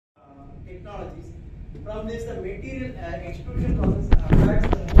technologies. From this, the material extrusion process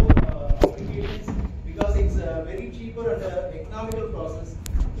attracts the more applications because it's a very cheaper and economical process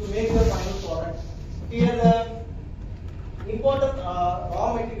to make the final product. Here, the important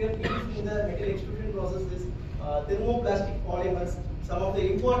raw material used in the material extrusion process is thermoplastic polymers. Some of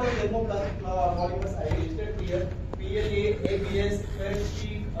the important thermoplastic polymers I listed here: PLA, ABS,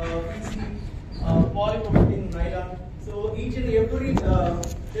 Ph.D, PC, polypropylene, nylon. So each and every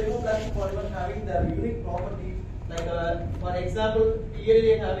thermoplastic polymer having their unique properties. Like for example,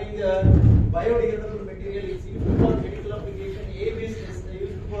 PLA having biodegradable material is used for medical application. ABS is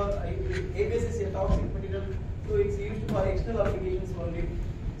used for ABS is a toxic material, so it's used for external applications only.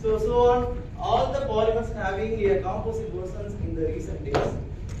 So on, all the polymers having a composite versions in the recent days.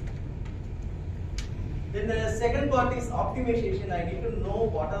 Then the second part is optimization. I need to know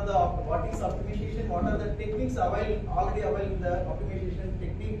what is optimization, what are the techniques already available in the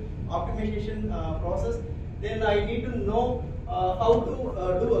optimization process. Then I need to know how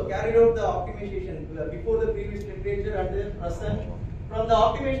to carry out the optimization before the previous literature and the present. From the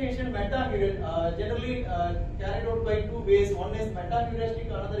optimization, generally carried out by two ways. One is meta-heuristic,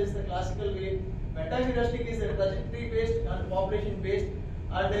 another is the classical way. Meta-heuristic is a trajectory-based and population-based.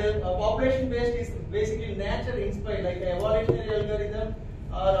 And population-based is basically nature-inspired, like evolutionary algorithm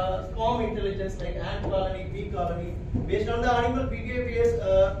or swarm intelligence, like ant colony, bee colony. Based on the animal behaviors,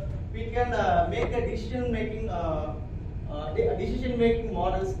 we can make a decision-making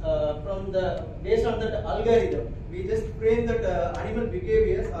models based on that algorithm. We just frame that animal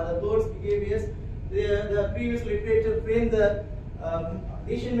behaviors or the birds' behaviors. The previous literature framed the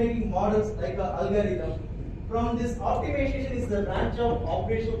decision-making models like an algorithm. From this, optimization is the branch of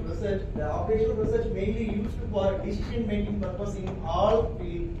operational research. The operational research mainly used for decision-making purpose in all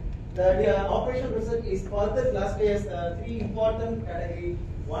fields. The operational research is further classified as three important categories.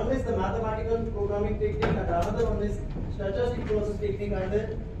 One is the mathematical programming technique, and another one is stochastic process technique,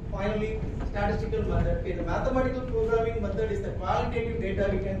 and finally statistical method. Okay, the mathematical programming method is the qualitative data.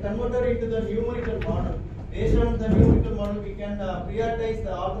 We can convert it into the numerical model. Based on the numerical model, we can prioritize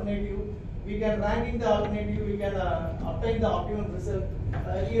the alternative. We can ranking the alternative. We can obtain the optimum result.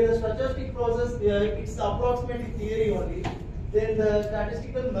 Here, the stochastic process, it's approximate theory only. Then the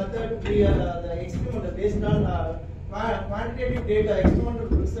statistical method, the experiment based on quantitative data, experimental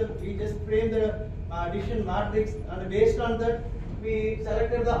result. We just frame the decision matrix, and based on that, we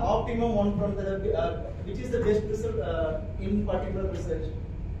selected the optimum one from the which is the best result in particular research.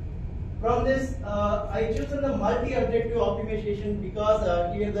 From this, I chosen the multi-objective optimization because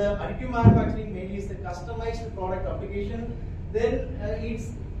here the additive manufacturing mainly is the customized product application. Then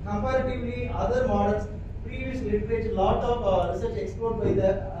it's comparatively other models. Previous literature, lot of research explored by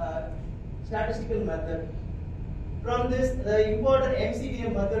the statistical method. From this, the important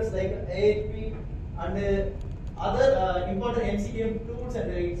MCDM methods like AHP and other important MCDM tools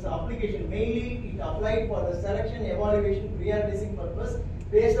and its application. Mainly, it applied for the selection, evaluation, prioritizing purpose.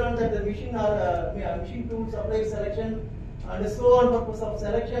 Based on that, the machine tools apply selection and so on purpose of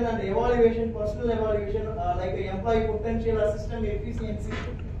selection and evaluation, personal evaluation like the employee potential or system efficiency.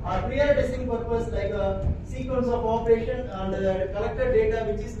 Prioritizing purpose like a sequence of operation and collected data,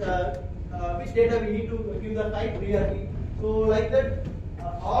 which is which data we need to give the high priority. So like that,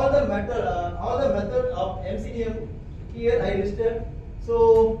 all the method of MCDM here I listed.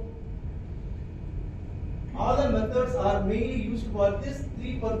 So all the methods are mainly used for this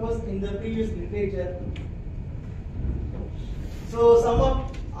three purpose in the previous literature. So some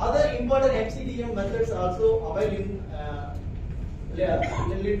of other important MCDM methods also available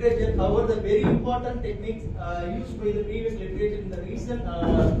in literature. However, the very important techniques used by the previous literature in the recent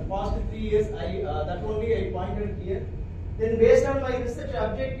past 3 years, that only I pointed here. Then based on my research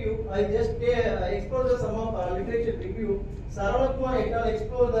objective, I just explored some of literature review. Colloquium et al.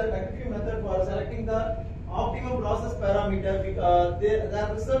 Explored the Colloquium method for selecting the optimum process parameter. Their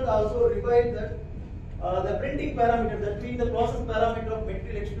result also revealed that the printing parameter, that means the process parameter of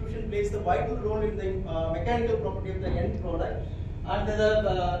material extrusion, plays the vital role in the mechanical property of the end product. And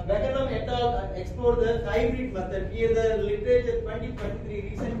the Beckenham et al. Explored the hybrid method. Here, the literature 2023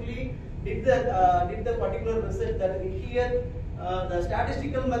 recently did the particular research that here the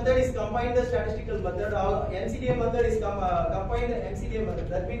statistical method is combined the statistical method, MCDM method is combined the MCDM method.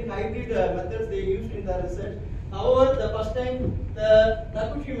 That means hybrid methods they used in the research. However, the first time the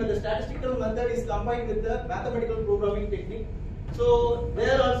Colloquium method, the statistical method is combined with the mathematical programming technique. So they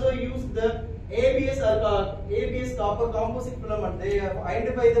also used the ABS copper composite filament. They have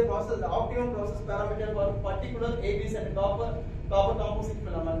identified the process, the optimum process parameter for particular ABS and copper composite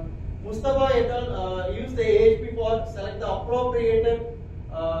filament. Mr.R et al. Used the AHP for select the appropriate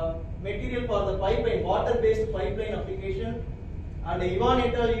material for the pipeline, water-based pipeline application. And Ivan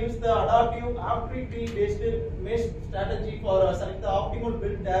et al. Used the adaptive affinity-based mesh strategy for select the optimal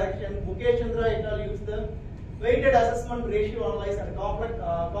build direction. Mukesh Chandra et al. Used the weighted assessment ratio analysis and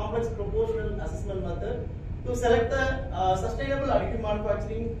complex proportional assessment method to select the sustainable additive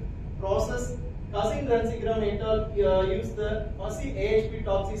manufacturing process. Kasim Ransigram et al. Used the fuzzy AHP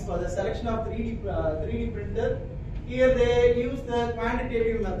toxins for the selection of 3D printer. Here they use the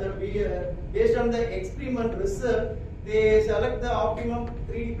quantitative method. Based on the experiment result, they select the optimum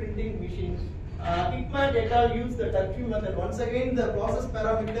 3D printing machine. Hickman et al. Use the Colloquium method. Once again, the process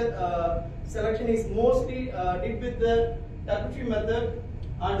parameter selection is mostly did with the Colloquium method.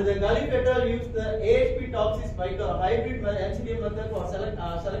 And the Galif et al. Use the AHP toxins by the hybrid MCDM method for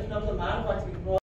selection of the manufacturing process.